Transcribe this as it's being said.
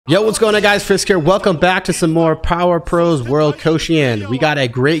Yo, what's going on, guys? Frisk here. Welcome back to some more Power Pros World Koshien. We got a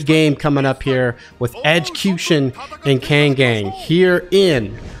great game coming up here with Edgecution and Kangang here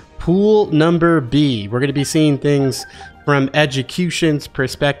in pool number B. We're going to be seeing things from Edgecution's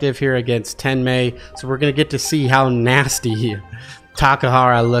perspective here against Tenmei. So we're going to get to see how nasty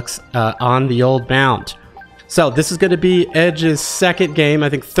Takahara looks on the old mount. So this is going to be Edge's second game. I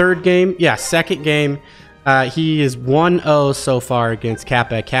think third game. Yeah, second game. He is 1-0 so far against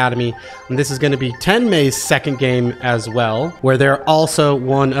Kappa Academy, and this is going to be Tenmei's second game as well, where they're also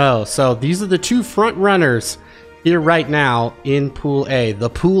 1-0. So these are the two front runners here right now in Pool A,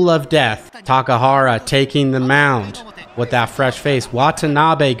 the Pool of Death. Takahara taking the mound with that fresh face.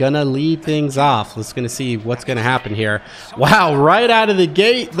 Watanabe gonna lead things off. Let's gonna see what's gonna happen here. Wow, right out of the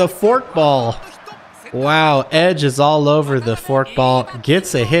gate, the fork ball. Wow, Edge is all over the fork ball.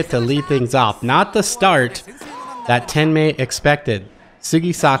 Gets a hit to lead things off. Not the start that Tenmei expected.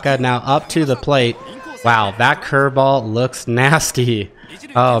 Sugisaka now up to the plate. Wow, that curveball looks nasty.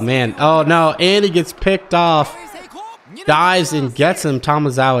 Oh, man. Oh, no. And he gets picked off. Dives and gets him.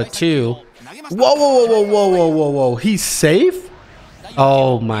 Tomozawa, too. Whoa, whoa, whoa, whoa, whoa, whoa, whoa. He's safe?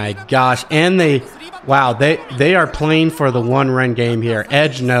 Oh, my gosh. And wow, they are playing for the one-run game here.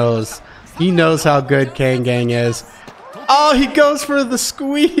 Edge knows. He knows how good Kangang is. Oh, he goes for the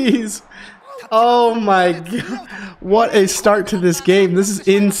squeeze. Oh my god. What a start to this game. This is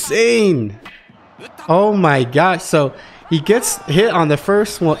insane. Oh my gosh. So he gets hit on the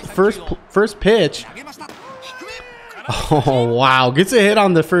first pitch. Oh wow. Gets a hit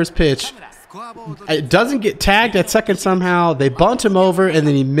on the first pitch. It doesn't get tagged at second somehow. They bunt him over and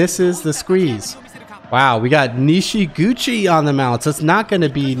then he misses the squeeze. Wow, we got Nishiguchi on the mound, so it's not going to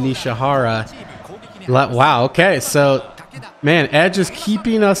be Nishihara. Wow, okay, so, man, Edge is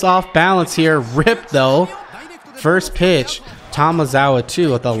keeping us off balance here. Rip, though. First pitch, Tomozawa,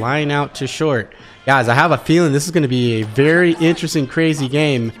 too, with a line out to short. Guys, I have a feeling this is going to be a very interesting, crazy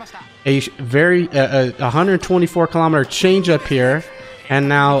game. A 124-kilometer changeup here, and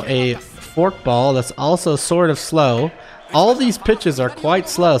now a fork ball that's also sort of slow. All these pitches are quite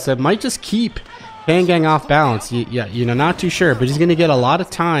slow, so it might just keep Kangang off balance. You know, not too sure, but he's going to get a lot of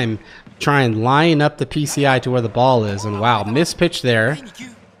time to try and line up the PCI to where the ball is. And wow, missed pitch there.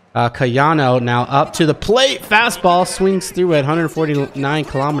 Kayano now up to the plate. Fastball swings through at 149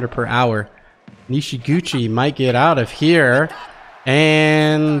 km/h. Nishiguchi might get out of here.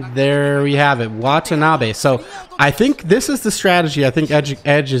 And there we have it, Watanabe. So I think this is the strategy I think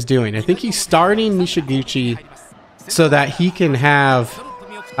Edge is doing. I think he's starting Nishiguchi so that he can have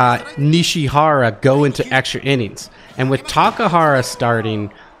Nishihara go into extra innings. And with Takahara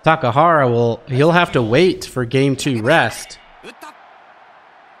starting, he'll have to wait for game 2 rest.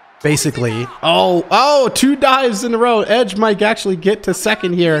 Basically. Oh, 2 dives in a row. Edge might actually get to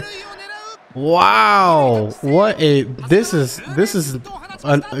second here. Wow. This is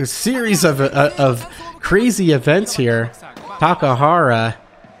a series of crazy events here. Takahara,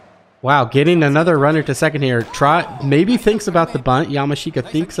 wow, getting another runner to second here. Maybe thinks about the bunt. Yamashika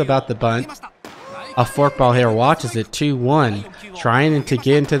thinks about the bunt. A fork ball here, watches it. 2-1. Trying to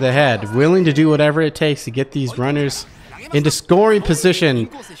get into the head. Willing to do whatever it takes to get these runners into scoring position.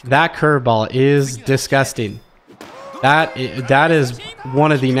 That curveball is disgusting. That is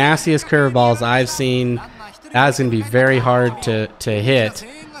one of the nastiest curveballs I've seen. That's going to be very hard to hit,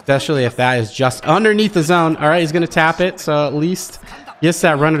 especially if that is just underneath the zone. All right, he's going to tap it, so at least gets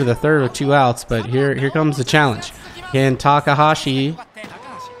that runner to the third with 2 outs, but here comes the challenge. Can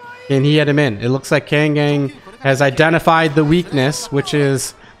he hit him in? It looks like Kangang has identified the weakness, which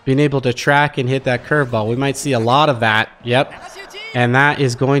is being able to track and hit that curveball. We might see a lot of that. Yep. And that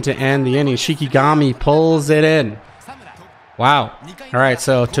is going to end the inning. Shikigami pulls it in. Wow. All right,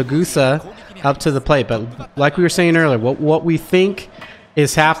 so Togusa up to the plate, but like we were saying earlier, what we think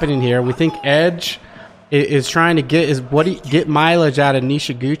is happening here, we think Edge is trying to get mileage out of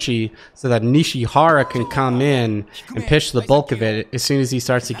Nishiguchi so that Nishihara can come in and pitch the bulk of it as soon as he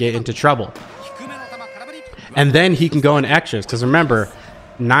starts to get into trouble. And then he can go in extras, because remember,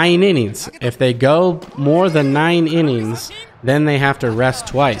 9 innings. If they go more than 9 innings, then they have to rest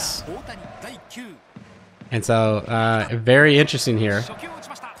twice. And so, very interesting here.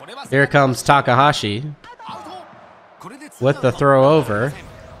 Here comes Takahashi with the throw over.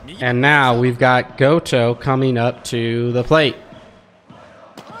 And now we've got Goto coming up to the plate.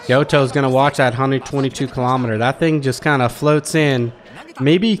 Goto's going to watch that 122-kilometer. That thing just kind of floats in.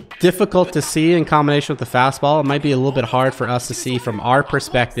 Maybe difficult to see in combination with the fastball. It might be a little bit hard for us to see from our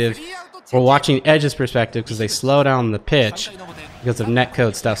perspective. We're watching Edge's perspective because they slow down the pitch because of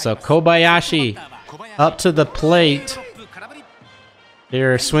netcode stuff. So Kobayashi up to the plate.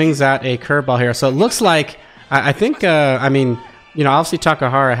 here swings at a curveball here. So it looks like, I think, I mean, you know, obviously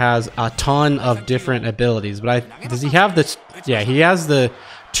Takahara has a ton of different abilities, but does he have the, yeah, he has the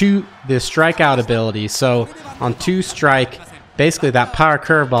strikeout ability. So on 2 strike, basically that power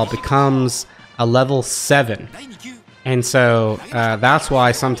curveball becomes a level 7. And so that's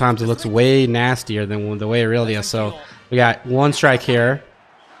why sometimes it looks way nastier than the way it really is. So we got 1 strike here.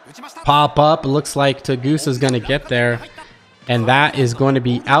 Pop up. It looks like Tagusa's going to get there. And that is going to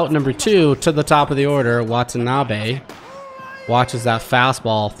be out number 2 to the top of the order. Watanabe watches that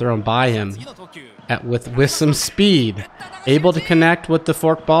fastball thrown by him with some speed. Able to connect with the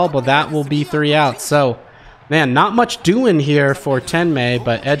forkball, but that will be 3 outs. So, man, not much doing here for Tenmei,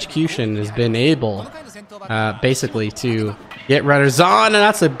 but Edgecution has been able basically to get runners on, and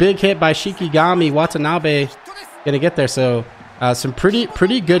that's a big hit by Shikigami. Watanabe gonna get there. So some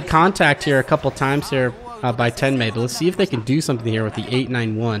pretty good contact here a couple times here by Tenmei, but let's see if they can do something here with the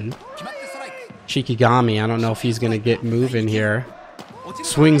 8-9-1. Shikigami, I don't know if he's gonna get moving here.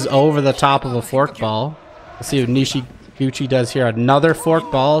 Swings over the top of a forkball. Let's see what Nishiguchi does here. Another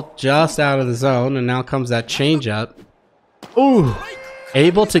forkball just out of the zone, and now comes that changeup. Ooh!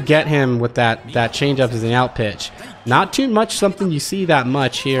 Able to get him with that changeup as an out pitch. Not too much something you see that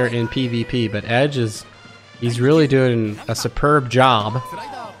much here in PvP, but Edge he's really doing a superb job.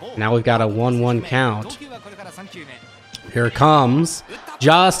 Now we've got a 1-1 count. Here it comes,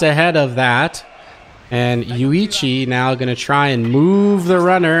 just ahead of that. And Yuichi now going to try and move the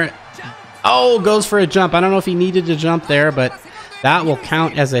runner. Oh, goes for a jump. I don't know if he needed to jump there, but that will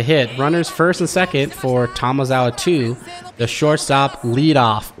count as a hit. Runners first and second for Tamazawa 2. The shortstop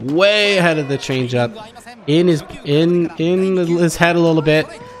leadoff, way ahead of the changeup. In his head a little bit.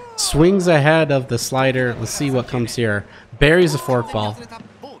 Swings ahead of the slider. Let's see what comes here. Buries the forkball.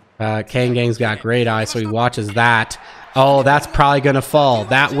 Kangang's got great eyes, so he watches that. Oh, that's probably going to fall.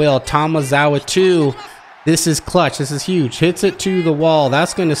 That will. Tamazawa 2. This is clutch. This is huge. Hits it to the wall.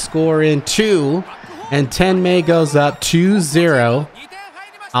 That's going to score in 2. And Tenmei goes up 2-0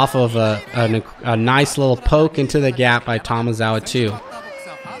 off of a nice little poke into the gap by Tamazawa 2.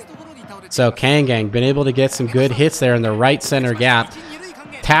 So Kangang been able to get some good hits there in the right center gap.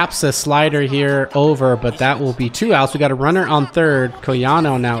 Taps a slider here over, but that will be 2 outs. We got a runner on third.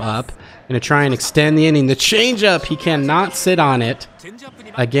 Koyano now up. Going to try and extend the inning. The changeup, he cannot sit on it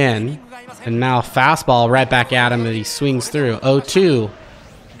again. And now fastball right back at him, and he swings through. 0-2.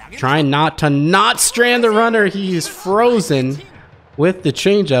 Trying not to strand the runner. He's frozen with the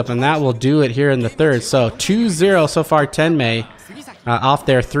changeup, and that will do it here in the third. So 2-0 so far, Tenmei off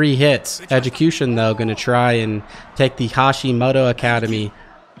their 3 hits. Edgecution, though, going to try and take the Hashimoto Academy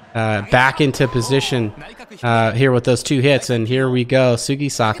back into position here with those 2 hits. And here we go.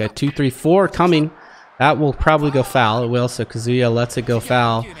 Sugisaka, 2-3-4 coming. That will probably go foul. It will, so Kazuya lets it go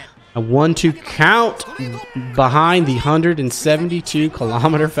foul. A 1-2 count behind the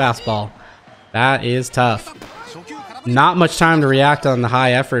 172-kilometer fastball. That is tough. Not much time to react on the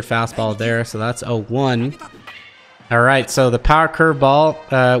high-effort fastball there, so that's 0-1. All right, so the power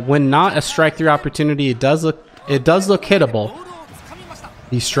curveball, when not a strike-through opportunity, it does look hittable.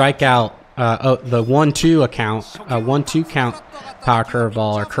 The strikeout, the 1-2 account, 1-2 count power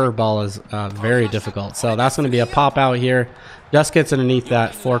curveball or curveball is very difficult. So that's going to be a pop out here. Just gets underneath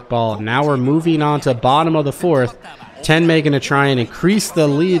that forkball. Now we're moving on to bottom of the 4th. Tenmei going to try and increase the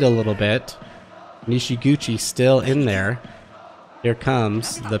lead a little bit. Nishiguchi still in there. Here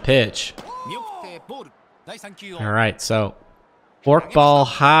comes the pitch. All right, so forkball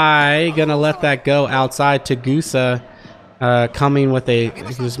high. Going to let that go outside. Tagusa coming with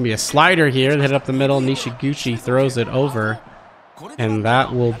there's going to be a slider here. Hit up the middle. Nishiguchi throws it over. And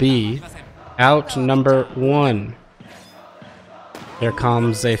that will be out number 1. Here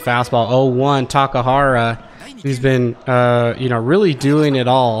comes a fastball, 0-1. Takahara, who's been, really doing it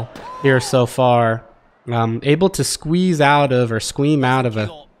all here so far. Able to squeeze out of or squeam out of a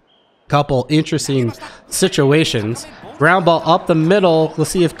couple interesting situations. Ground ball up the middle.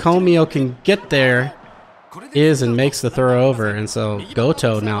 Let's see if Komio can get there. And makes the throw over. And so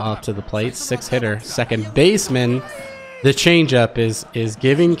Goto now up to the plate. 6-hitter, second baseman. The changeup is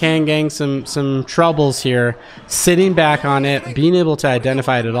giving Kangang some troubles here. Sitting back on it, being able to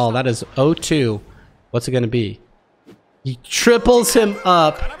identify it at all. That is 0-2. What's it going to be? He triples him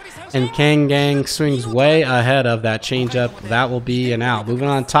up, and Kangang swings way ahead of that changeup. That will be an out. Moving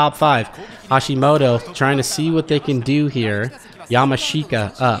on, top 5. Hashimoto trying to see what they can do here.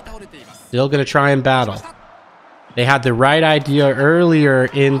 Yamashika up. Still going to try and battle. They had the right idea earlier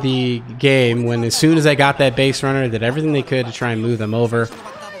in the game when as soon as they got that base runner, did everything they could to try and move them over.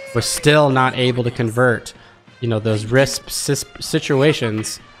 Were still not able to convert. you know, those risk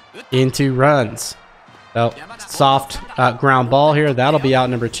situations into runs. So soft ground ball here. That'll be out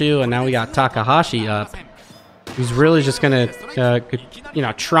number 2. And now we got Takahashi up, who's really just gonna you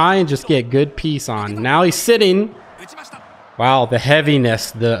know, try and just get good piece on. Now he's sitting. Wow, the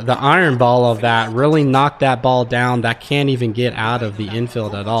heaviness, the iron ball of that really knocked that ball down. That can't even get out of the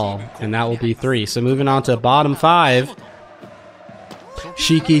infield at all. And that will be 3. So moving on to bottom 5,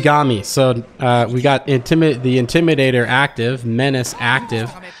 Shikigami. So we got the Intimidator active, Menace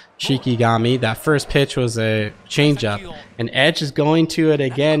active, Shikigami. That first pitch was a changeup. And Edge is going to it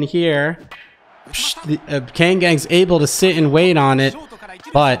again here. Kangang's able to sit and wait on it,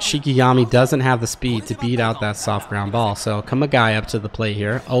 but Shikigami doesn't have the speed to beat out that soft ground ball. So Kumagai up to the plate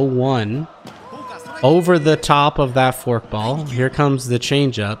here. 0-1. Over the top of that fork ball. Here comes the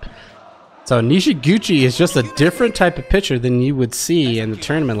changeup. So Nishiguchi is just a different type of pitcher than you would see in a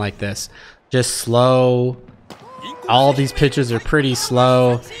tournament like this. Just slow. All these pitches are pretty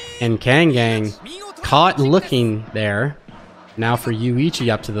slow. And Kangang caught looking there. Now for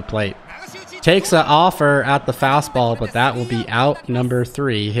Yuichi up to the plate. Takes an offer at the fastball, but that will be out number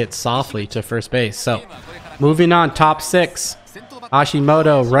 3. Hit softly to first base. So moving on, top 6.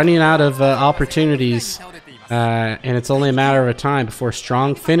 Hashimoto running out of opportunities. And it's only a matter of time before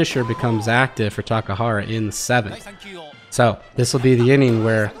strong finisher becomes active for Takahara in the 7th. So this will be the inning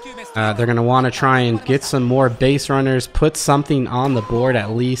where they're going to want to try and get some more base runners, put something on the board at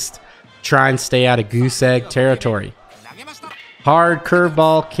least, try and stay out of goose egg territory. Hard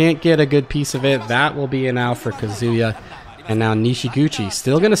curveball, can't get a good piece of it. That will be an out for Kazuya. And now Nishiguchi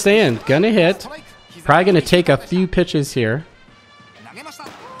still going to stay in, going to hit. Probably going to take a few pitches here.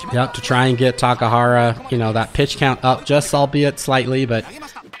 Yep, to try and get Takahara, you know, that pitch count up just albeit slightly, but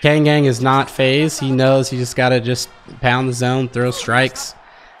Kangang is not phased. He knows he just got to just pound the zone, throw strikes.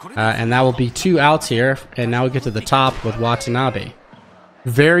 And that will be 2 outs here. And now we get to the top with Watanabe.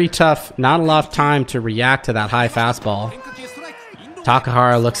 Very tough, not a lot of time to react to that high fastball.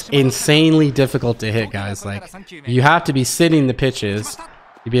 Takahara looks insanely difficult to hit, guys. Like, you have to be sitting the pitches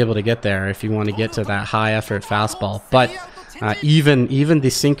to be able to get there if you want to get to that high effort fastball. But even the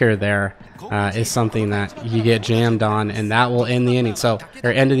sinker there is something that you get jammed on, and that will end the inning. So,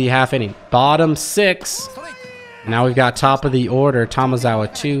 or end of the half inning. Bottom 6. Now we've got top of the order,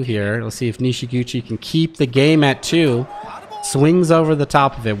 Tamazawa 2 here. Let's see if Nishiguchi can keep the game at 2. Swings over the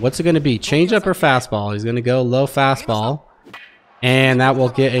top of it. What's it going to be? Changeup or fastball? He's going to go low fastball. And that will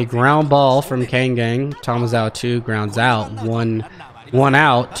get a ground ball from Kangang. Tamazawa 2 grounds out. One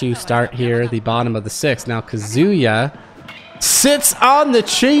out to start here, the bottom of the 6th. Now Kazuya sits on the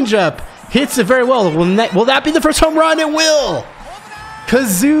changeup. Hits it very well. Will that be the first home run? It will!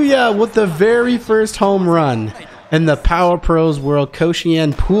 Kazuya with the very first home run in the Power Pros World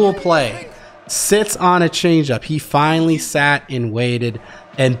Koshien pool play. Sits on a changeup. He finally sat and waited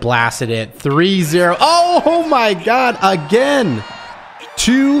and blasted it. 3-0. Oh my God, again.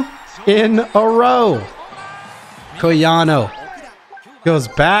 2 in a row. Koyano goes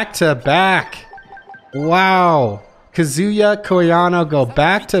back to back. Wow. Kazuya, Koyano go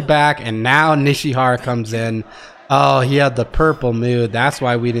back to back, and now Nishihara comes in. Oh, he had the purple mood. That's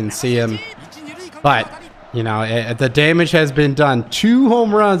why we didn't see him. But, you know, the damage has been done. 2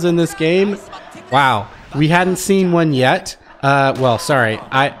 home runs in this game. Wow. We hadn't seen one yet. Well, sorry.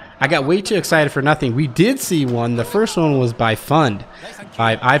 I got way too excited for nothing. We did see one. The first one was by Fund,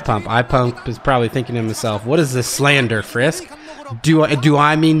 by iPump. iPump is probably thinking to himself, what is this slander, Frisk? Do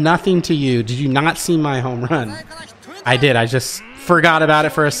I mean nothing to you? Did you not see my home run? I did. I just forgot about it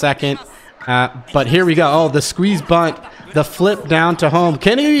for a second. But here we go. Oh, the squeeze bunt, the flip down to home.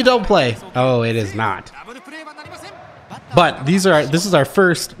 Kenny, don't play. Oh, it is not. But this is our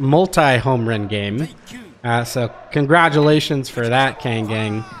first multi-home run game. So congratulations for that,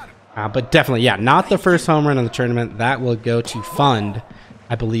 Kangang. But definitely, yeah, not the first home run of the tournament. That will go to Fund,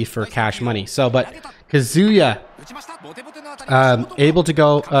 I believe, for cash money. So, but Kazuya able to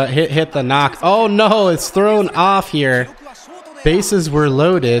go hit the knock. Oh no, it's thrown off here. Bases were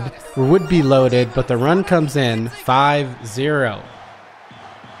loaded, or would be loaded, but the run comes in 5-0.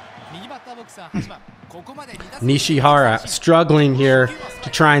 Nishihara struggling here to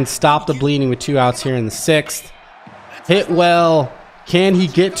try and stop the bleeding with 2 outs here in the 6th. Hit well. Can he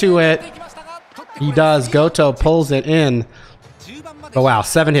get to it? He does. Goto pulls it in. Oh wow,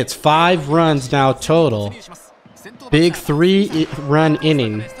 7 hits, 5 runs now total. Big 3-run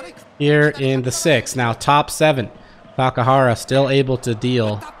inning here in the 6th. Now top 7. Takahara still able to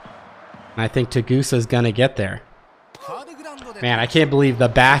deal. And I think Tagusa's gonna get there. Man, I can't believe the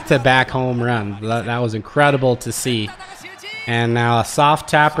back-to-back home run. That was incredible to see. And now a soft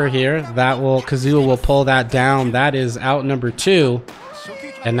tapper here. Kazuya will pull that down. That is out number 2.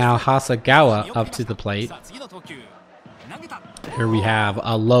 And now Hasagawa up to the plate. Here we have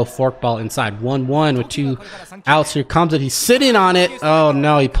a low forkball inside. 1-1 with 2 outs. Here comes it. He's sitting on it. Oh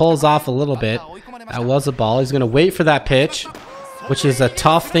no, he pulls off a little bit. That was a ball. He's going to wait for that pitch, which is a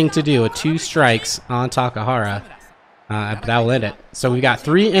tough thing to do. 2 strikes on Takahara. That will end it. So we got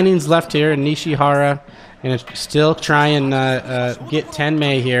 3 innings left here. Nishihara going to still try and get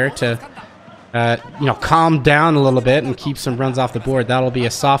Tenmei here to calm down a little bit and keep some runs off the board. That'll be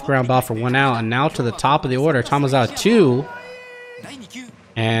a soft ground ball for 1 out. And now to the top of the order, Tamazawa 2.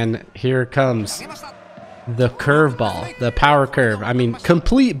 And here comes the curveball, the power curve. I mean,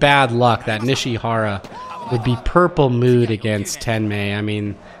 complete bad luck that Nishihara would be purple mood against Tenmei. I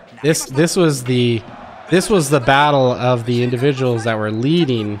mean, this was the battle of the individuals that were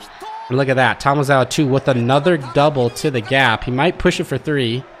leading. And look at that, Tamazawa 2 with another double to the gap. He might push it for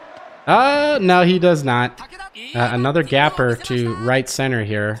 3. No, he does not. Another gapper to right center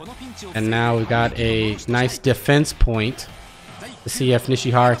here. And now we got a nice defense point to see if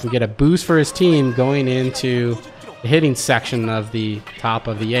Nishihara can get a boost for his team going into the hitting section of the top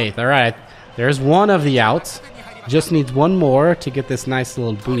of the 8th. All right, there's 1 of the outs. Just needs 1 more to get this nice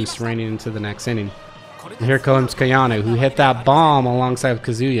little boost running into the next inning. And here comes Kayano, who hit that bomb alongside of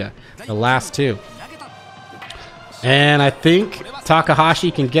Kazuya, the last 2. And I think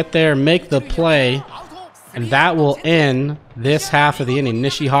Takahashi can get there, make the play, and that will end this half of the inning.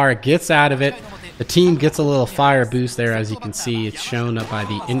 Nishihara gets out of it. The team gets a little fire boost there, as you can see. It's shown up by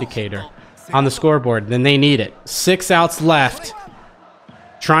the indicator on the scoreboard. Then they need it. 6 outs left.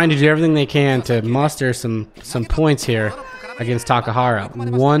 Trying to do everything they can to muster some points here against Takahara.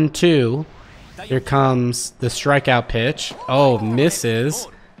 1-2. Here comes the strikeout pitch. Oh, misses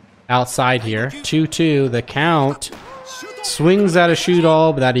outside here. 2-2. The count. Swings at a shoot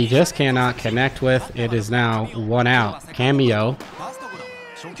all that he just cannot connect with. It is now 1 out. Cameo.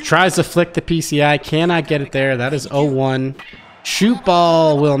 Tries to flick the PCI, cannot get it there. That is 0-1. Shoot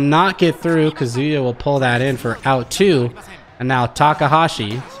ball will not get through. Kazuya will pull that in for out 2. And now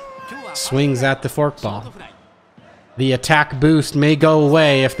Takahashi swings at the forkball. The attack boost may go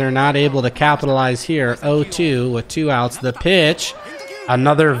away if they're not able to capitalize here. 0-2 with 2 outs. The pitch,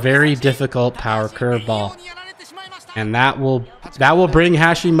 another very difficult power curveball. And that will bring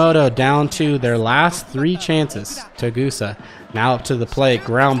Hashimoto down to their last 3 chances. Togusa now up to the plate.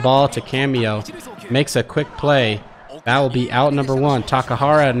 Ground ball to Cameo. Makes a quick play. That will be out number 1.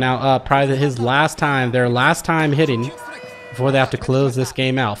 Takahara now up. Probably their last time hitting before they have to close this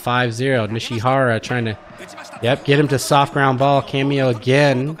game out. 5-0. Nishihara trying to get him to soft ground ball. Cameo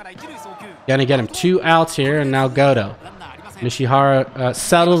again. Gonna get him 2 outs here, and now Goto. Nishihara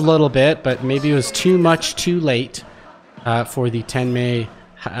settled a little bit, but maybe it was too much too late for the Tenmei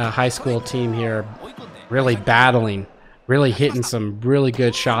High School team here. Really battling. Really hitting some really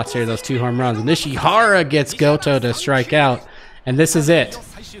good shots here, those 2 home runs. Nishihara gets Goto to strike out, and this is it.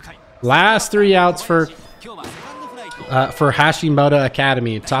 Last 3 outs for Hashimoto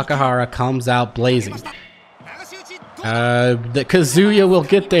Academy. Takahara comes out blazing. The Kazuya will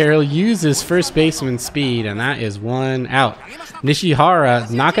get there. He'll use his first baseman speed, and that is 1 out. Nishihara,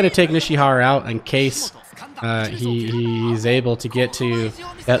 not going to take Nishihara out in case he's able to get to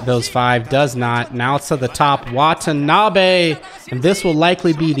those 5. Does not. Now it's to the top. Watanabe, and this will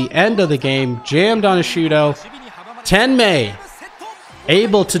likely be the end of the game. Jammed on a shudo. Tenmei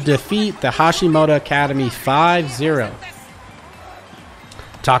able to defeat the Hashimoto Academy 5-0.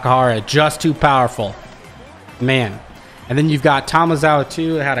 Takahara just too powerful, man. And then you've got Tamazawa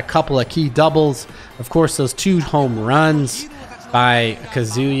 2, had a couple of key doubles. Of course, those 2 home runs by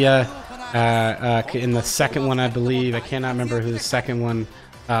Kazuya in the second one, I believe. I cannot remember who the second one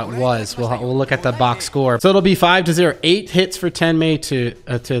was. We'll look at the box score. So it'll be 5-0. 8 hits for Tenmei to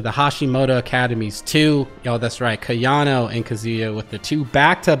the Hashimoto Academy's 2. Oh, that's right. Kayano and Kazuya with the 2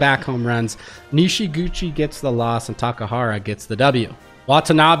 back-to-back home runs. Nishiguchi gets the loss, and Takahara gets the W.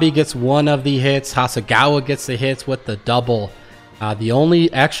 Watanabe gets 1 of the hits. Hasagawa gets the hits with the double. The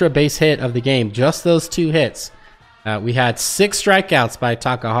only extra base hit of the game, just those 2 hits. We had 6 strikeouts by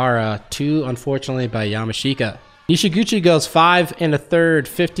Takahara, 2 unfortunately by Yamashika. Nishiguchi goes 5 1/3,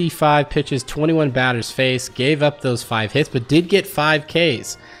 55 pitches, 21 batters faced, gave up those 5 hits, but did get 5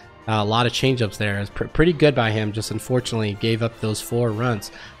 Ks. A lot of changeups there. It was pretty good by him, just unfortunately gave up those 4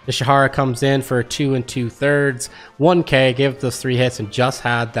 runs. Nishihara comes in for 2 2/3, 1 K, gave up those 3 hits, and just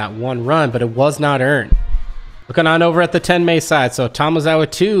had that 1 run, but it was not earned. Looking on over at the Tenmei side, so Tamazawa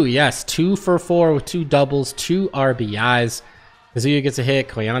 2, yes, 2 for 4 with 2 doubles, 2 RBIs. Kazuya gets a hit.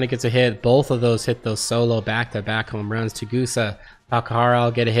 Koyana gets a hit. Both of those hit those solo back-to-back home runs. Tagusa, Takahara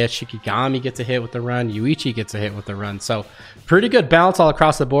will get a hit. Shikigami gets a hit with the run. Yuichi gets a hit with the run. So pretty good balance all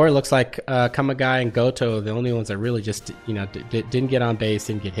across the board. Looks like Kamagai and Goto are the only ones that really just, you know, didn't get on base,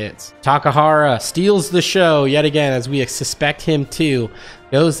 didn't get hits. Takahara steals the show yet again, as we suspect him to.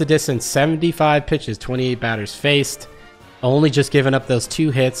 Goes the distance, 75 pitches, 28 batters faced. Only just giving up those 2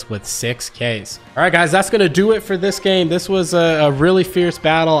 hits with 6 Ks. All right, guys, that's going to do it for this game. This was a really fierce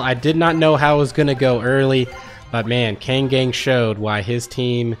battle. I did not know how it was going to go early, but man, Kangang showed why his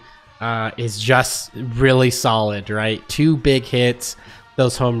team is just really solid, right? 2 big hits,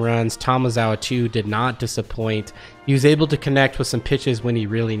 those home runs. Tamazawa, too, did not disappoint. He was able to connect with some pitches when he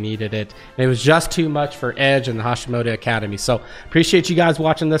really needed it. And it was just too much for Edge and the Hashimoto Academy. So appreciate you guys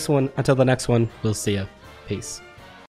watching this one. Until the next one, we'll see you. Peace.